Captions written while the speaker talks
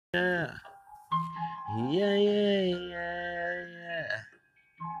Yeah, yeah, yeah, yeah, yeah,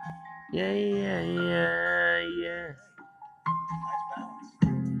 yeah, yeah, yeah, yeah.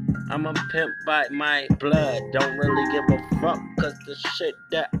 I'm a pimp by my blood. Don't really give a fuck, cause the shit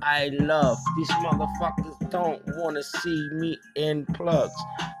that I love. These motherfuckers don't wanna see me in plugs.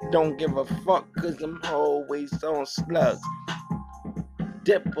 Don't give a fuck, cause I'm always on slugs.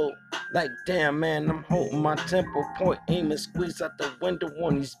 Dipple, like damn man, I'm holding my temple. Point, aim, and squeeze out the window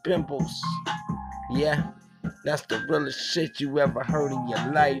on these pimples. Yeah. That's the realest shit you ever heard in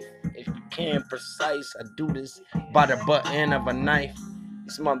your life. If you can precise, I do this by the butt end of a knife.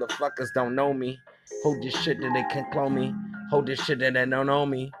 These motherfuckers don't know me. Hold this shit that they can clone me. Hold this shit that they don't know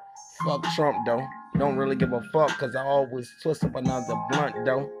me. Fuck Trump though. Don't really give a fuck, cause I always twist up another blunt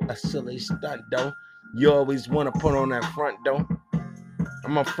though. A silly stunt though. You always wanna put on that front though.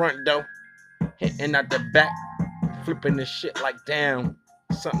 I'm a front though. Hitting out the back. Flipping this shit like damn.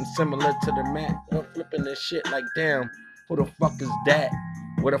 Something similar to the mat. We're flipping this shit like damn. Who the fuck is that?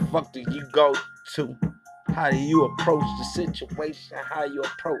 Where the fuck do you go to? How do you approach the situation? How you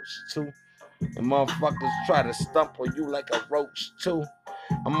approach to? And motherfuckers try to stump on you like a roach too.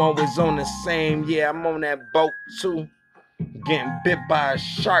 I'm always on the same, yeah, I'm on that boat too. Getting bit by a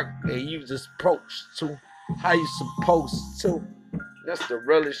shark, they use this approach to. How you supposed to? That's the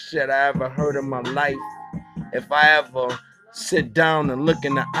realest shit I ever heard in my life. If I ever sit down and look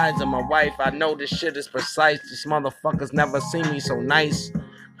in the eyes of my wife, I know this shit is precise. These motherfuckers never see me so nice.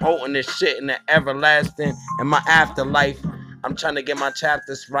 Holding this shit in the everlasting in my afterlife. I'm trying to get my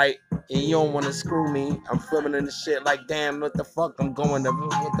chapters right. And you don't wanna screw me. I'm flipping in this shit like damn, what the fuck I'm going to,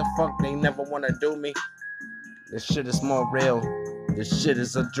 what the fuck they never wanna do me. This shit is more real. This shit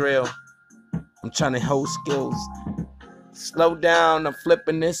is a drill. I'm trying to hold skills. Slow down, I'm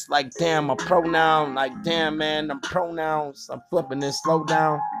flipping this like damn, a pronoun. Like damn, man, I'm pronouns. I'm flipping this, slow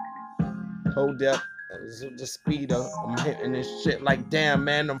down. Hold up, the speeder. I'm hitting this shit like damn,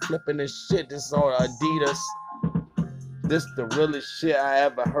 man, I'm flipping this shit. This is all Adidas. This the realest shit I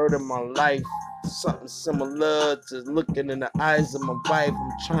ever heard in my life. Something similar to looking in the eyes of my wife.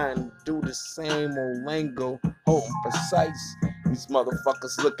 I'm trying to do the same old lingo, holding precise. These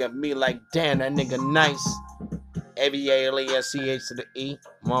motherfuckers look at me like damn, that nigga nice. A.V.A.A to the E.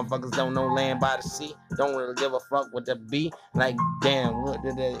 Motherfuckers don't know land by the sea. Don't really give a fuck with the B. Like, damn, what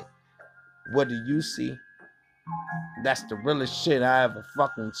do you see? That's the realest shit I ever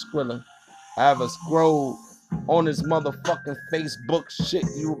fucking squilling. I ever scrolled on this motherfucking Facebook shit.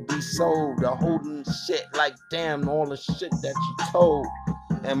 You will be sold. The holding shit like, damn, all the shit that you told.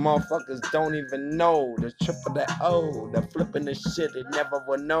 And motherfuckers don't even know the triple the O. The flipping the shit they never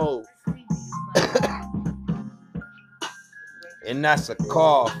will know. And that's a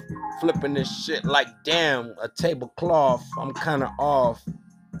cough. Flipping this shit like damn, a tablecloth. I'm kinda off.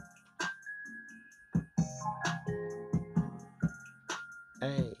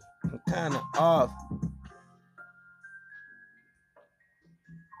 Hey, I'm kinda off.